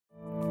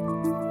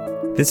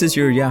This is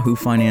your Yahoo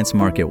Finance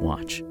Market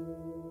Watch.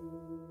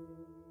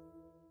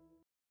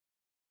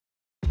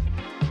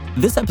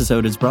 This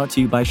episode is brought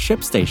to you by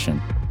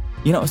ShipStation.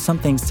 You know, some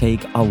things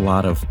take a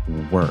lot of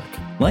work,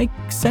 like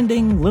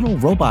sending little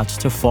robots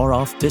to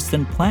far-off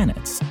distant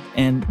planets.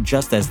 And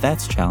just as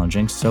that's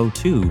challenging, so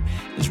too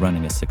is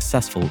running a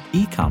successful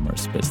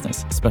e-commerce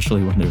business,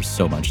 especially when there's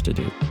so much to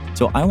do.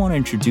 So I want to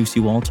introduce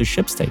you all to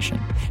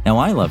ShipStation. Now,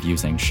 I love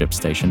using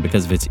ShipStation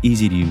because of its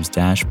easy-to-use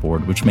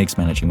dashboard, which makes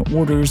managing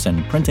orders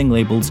and printing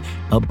labels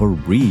a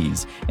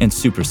breeze and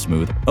super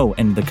smooth. Oh,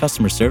 and the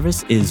customer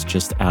service is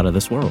just out of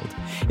this world.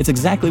 It's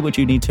exactly what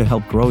you need to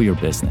help grow your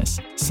business.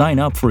 Sign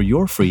up for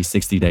your free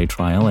 60-day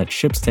trial at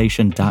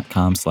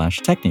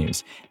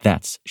shipstation.com/technews.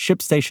 That's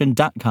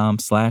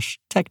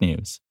shipstation.com/technews.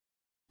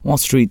 Wall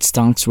Street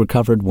stocks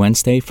recovered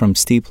Wednesday from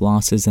steep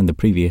losses in the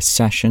previous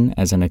session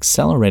as an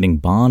accelerating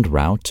bond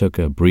rout took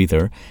a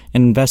breather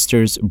and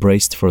investors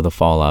braced for the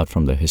fallout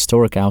from the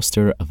historic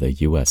ouster of the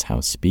U.S.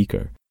 House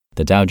Speaker.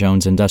 The Dow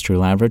Jones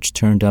Industrial Average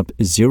turned up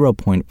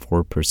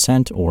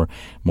 0.4% or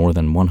more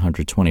than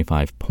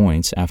 125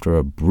 points after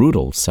a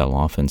brutal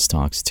sell-off in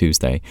stocks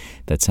Tuesday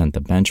that sent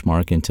the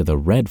benchmark into the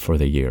red for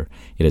the year.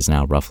 It is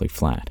now roughly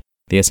flat.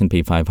 The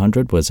S&P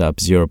 500 was up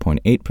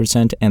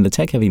 0.8% and the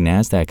tech-heavy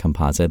Nasdaq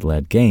composite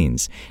led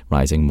gains,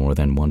 rising more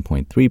than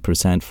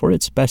 1.3% for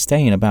its best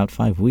day in about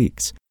 5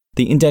 weeks.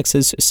 The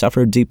indexes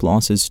suffered deep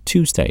losses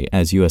Tuesday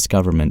as U.S.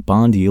 government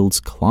bond yields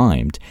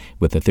climbed,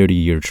 with the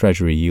 30-year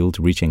Treasury yield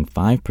reaching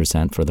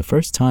 5% for the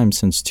first time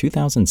since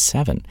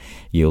 2007.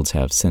 Yields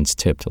have since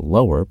tipped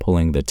lower,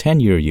 pulling the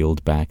 10-year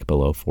yield back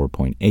below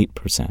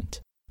 4.8%.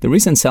 The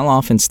recent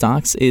sell-off in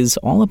stocks is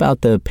all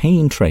about the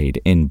pain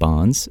trade in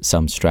bonds,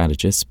 some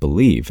strategists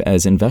believe,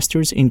 as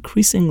investors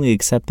increasingly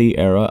accept the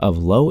era of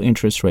low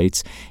interest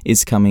rates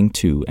is coming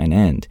to an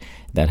end.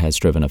 That has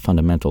driven a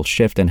fundamental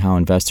shift in how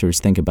investors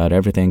think about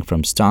everything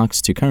from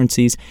stocks to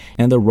currencies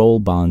and the role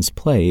bonds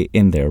play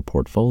in their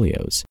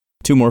portfolios.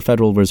 Two more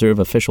Federal Reserve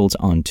officials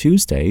on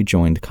Tuesday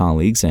joined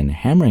colleagues in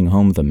hammering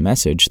home the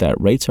message that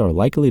rates are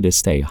likely to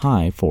stay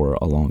high for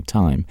a long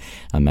time,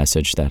 a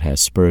message that has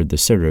spurred the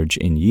surge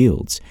in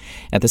yields.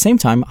 At the same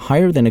time,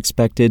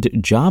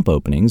 higher-than-expected job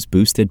openings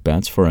boosted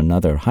bets for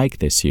another hike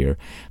this year.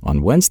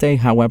 On Wednesday,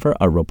 however,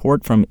 a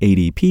report from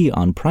ADP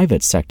on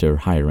private sector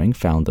hiring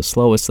found the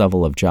slowest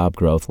level of job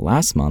growth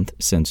last month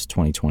since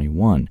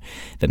 2021.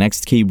 The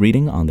next key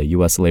reading on the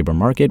U.S. labor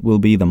market will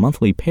be the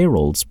monthly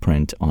payrolls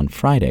print on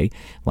Friday,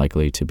 likely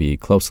to be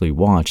closely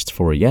watched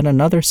for yet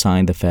another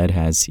sign the Fed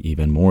has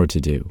even more to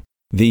do.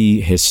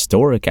 The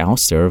historic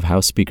ouster of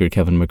House Speaker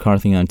Kevin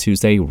McCarthy on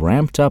Tuesday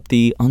ramped up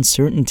the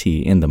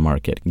uncertainty in the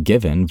market,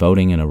 given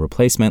voting in a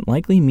replacement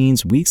likely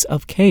means weeks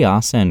of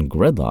chaos and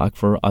gridlock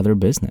for other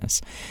business.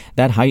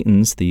 That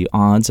heightens the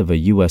odds of a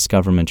U.S.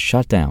 government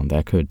shutdown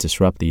that could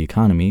disrupt the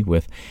economy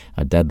with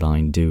a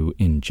deadline due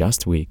in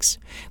just weeks.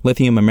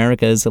 Lithium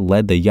Americas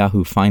led the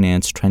Yahoo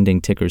Finance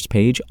trending tickers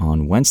page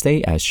on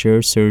Wednesday as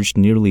shares surged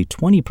nearly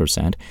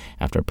 20%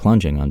 after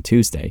plunging on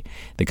Tuesday.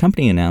 The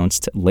company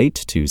announced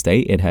late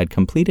Tuesday it had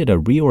completed a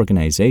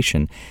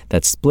reorganization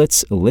that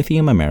splits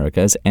Lithium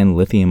Americas and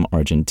Lithium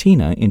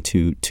Argentina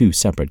into two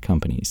separate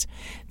companies.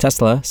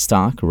 Tesla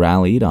stock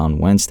rallied on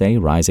Wednesday,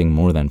 rising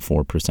more than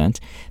 4%.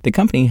 The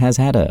company has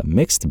had a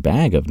mixed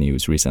bag of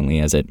news recently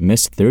as it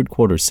missed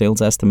third-quarter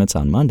sales estimates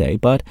on Monday,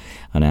 but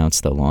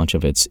announced the launch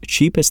of its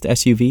cheapest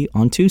SUV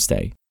on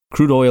Tuesday.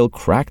 Crude oil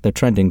cracked the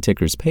trending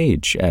tickers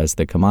page as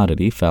the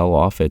commodity fell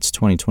off its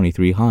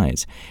 2023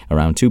 highs.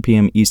 Around 2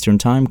 p.m. Eastern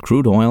Time,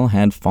 crude oil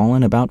had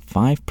fallen about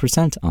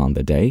 5% on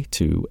the day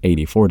to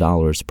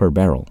 $84 per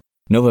barrel.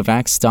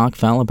 Novavax stock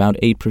fell about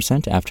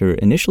 8% after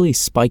initially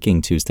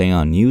spiking Tuesday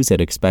on news it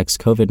expects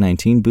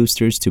COVID-19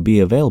 boosters to be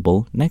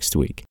available next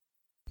week.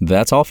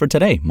 That's all for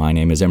today. My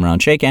name is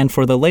Imran Sheikh, and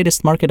for the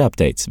latest market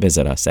updates,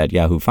 visit us at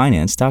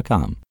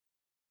yahoofinance.com.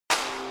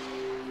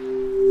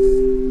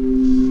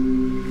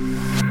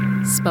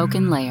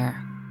 Spoken Layer.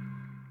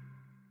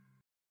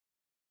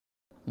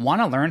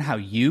 Want to learn how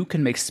you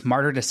can make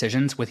smarter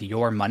decisions with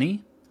your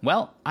money?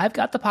 Well, I've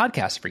got the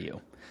podcast for you.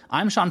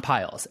 I'm Sean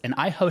Piles, and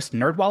I host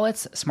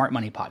NerdWallet's Smart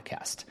Money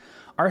Podcast.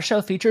 Our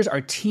show features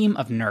our team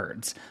of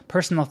nerds,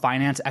 personal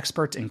finance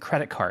experts in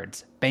credit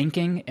cards,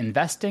 banking,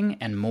 investing,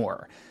 and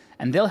more.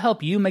 And they'll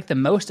help you make the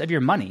most of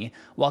your money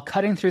while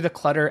cutting through the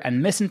clutter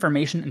and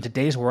misinformation in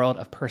today's world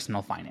of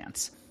personal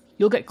finance.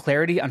 You'll get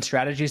clarity on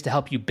strategies to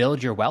help you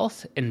build your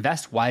wealth,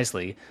 invest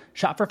wisely,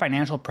 shop for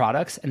financial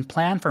products, and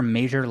plan for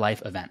major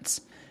life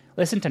events.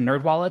 Listen to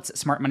NerdWallet's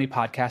Smart Money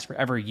Podcast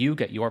wherever you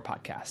get your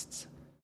podcasts.